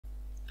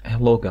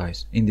Hello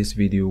guys, in this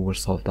video we'll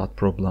solve that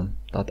problem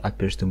that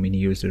appears to many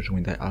users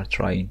when they are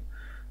trying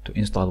to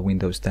install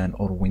Windows 10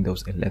 or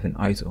Windows 11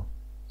 ISO.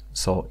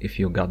 So if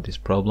you got this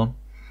problem,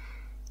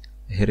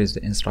 here is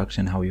the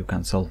instruction how you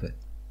can solve it.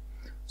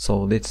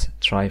 So let's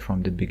try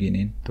from the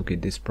beginning to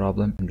get this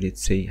problem and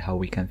let's see how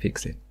we can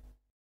fix it.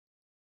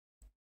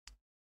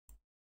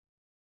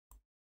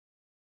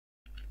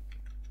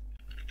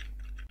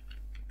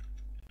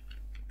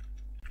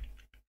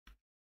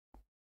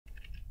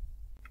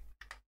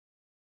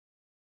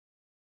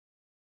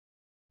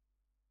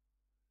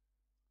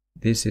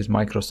 This is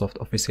Microsoft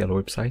official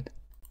website.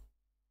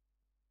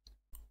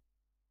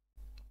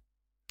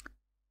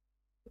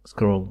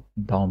 Scroll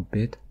down a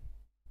bit.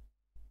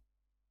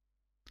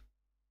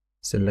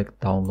 Select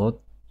download,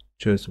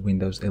 choose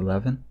Windows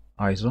 11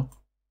 ISO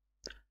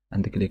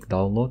and click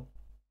download.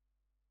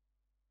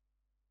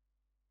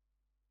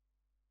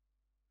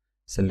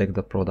 Select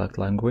the product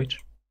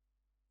language.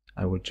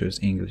 I will choose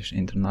English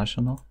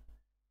International.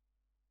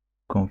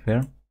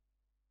 Confirm.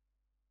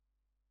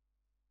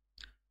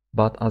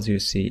 But as you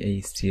see,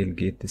 I still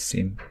get the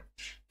same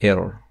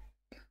error.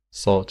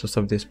 So to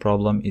solve this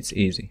problem, it's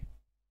easy.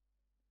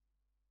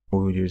 We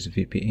will use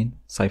VPN,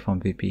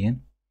 Siphon VPN.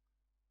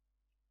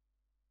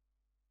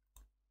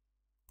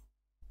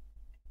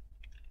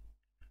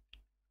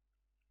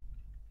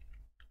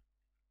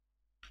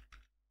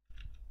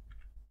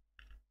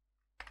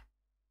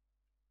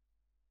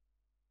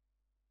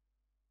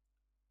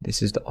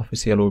 This is the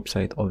official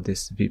website of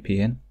this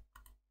VPN.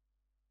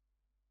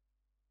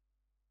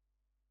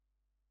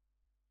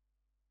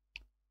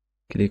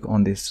 Click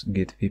on this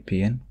Get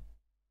VPN,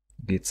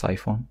 Get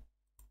Siphon,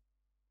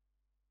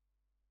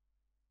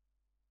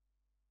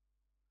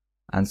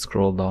 and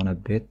scroll down a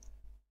bit.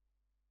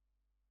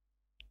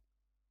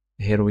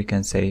 Here we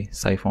can say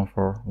Siphon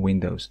for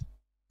Windows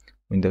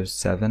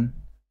 7,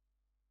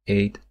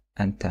 8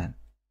 and 10.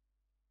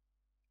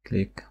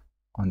 Click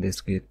on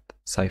this Get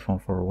Siphon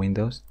for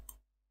Windows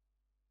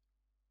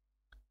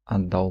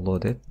and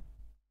download it.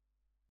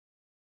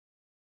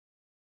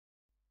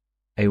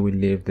 I will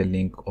leave the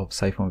link of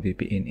Siphon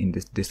VPN in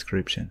the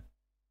description.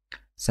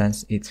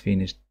 Since it's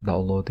finished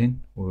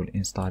downloading, we will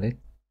install it.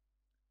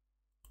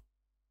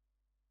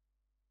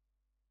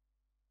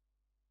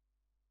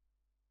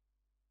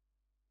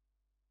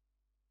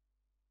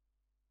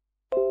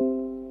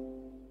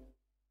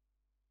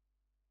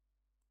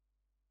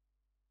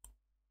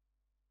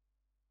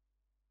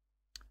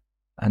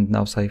 And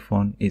now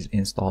Siphon is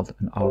installed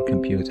on our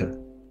computer.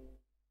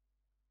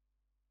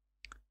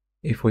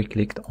 If we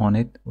clicked on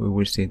it, we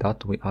will see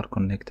that we are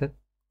connected.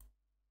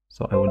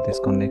 So I will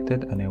disconnect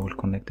it and I will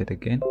connect it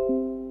again.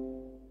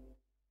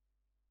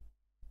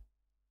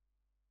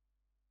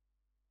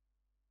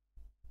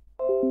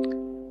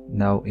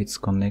 Now it's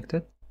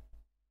connected.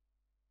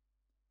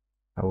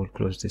 I will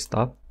close this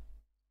tab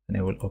and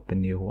I will open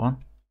new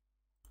one.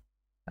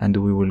 And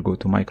we will go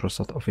to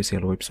Microsoft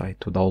official website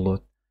to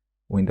download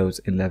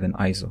Windows 11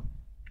 ISO.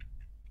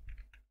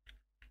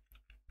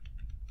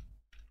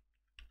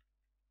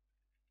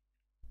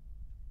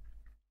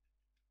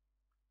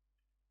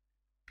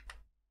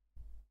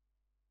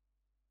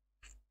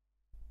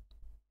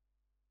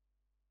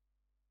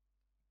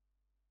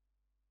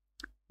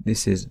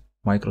 This is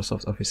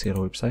Microsoft official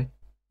website.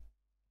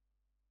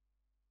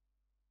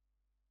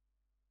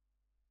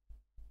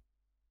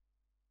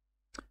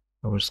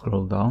 I will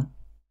scroll down.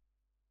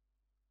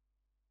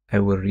 I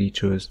will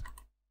re-choose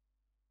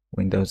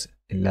Windows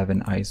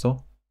 11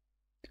 ISO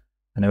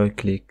and I will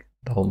click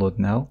download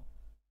now.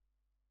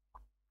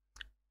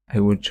 I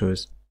will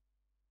choose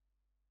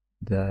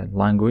the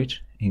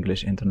language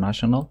English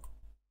International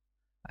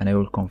and I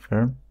will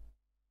confirm.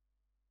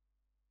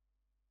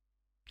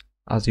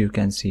 As you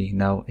can see,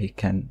 now I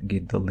can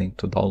get the link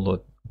to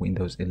download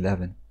Windows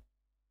 11.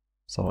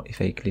 So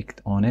if I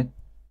clicked on it,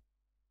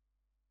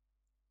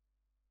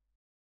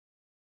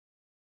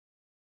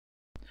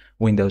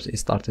 Windows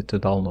is started to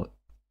download.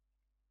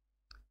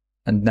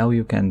 And now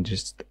you can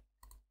just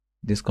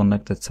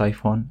disconnect the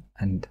Siphon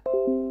and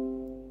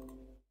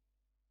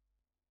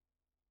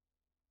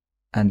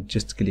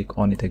just click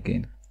on it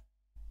again.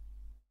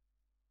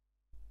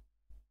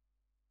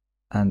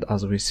 And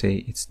as we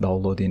say, it's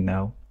downloading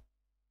now.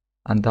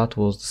 And that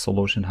was the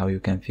solution how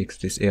you can fix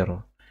this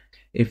error.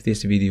 If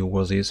this video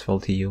was useful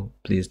to you,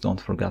 please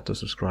don't forget to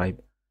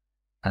subscribe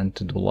and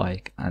to do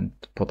like and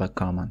put a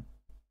comment.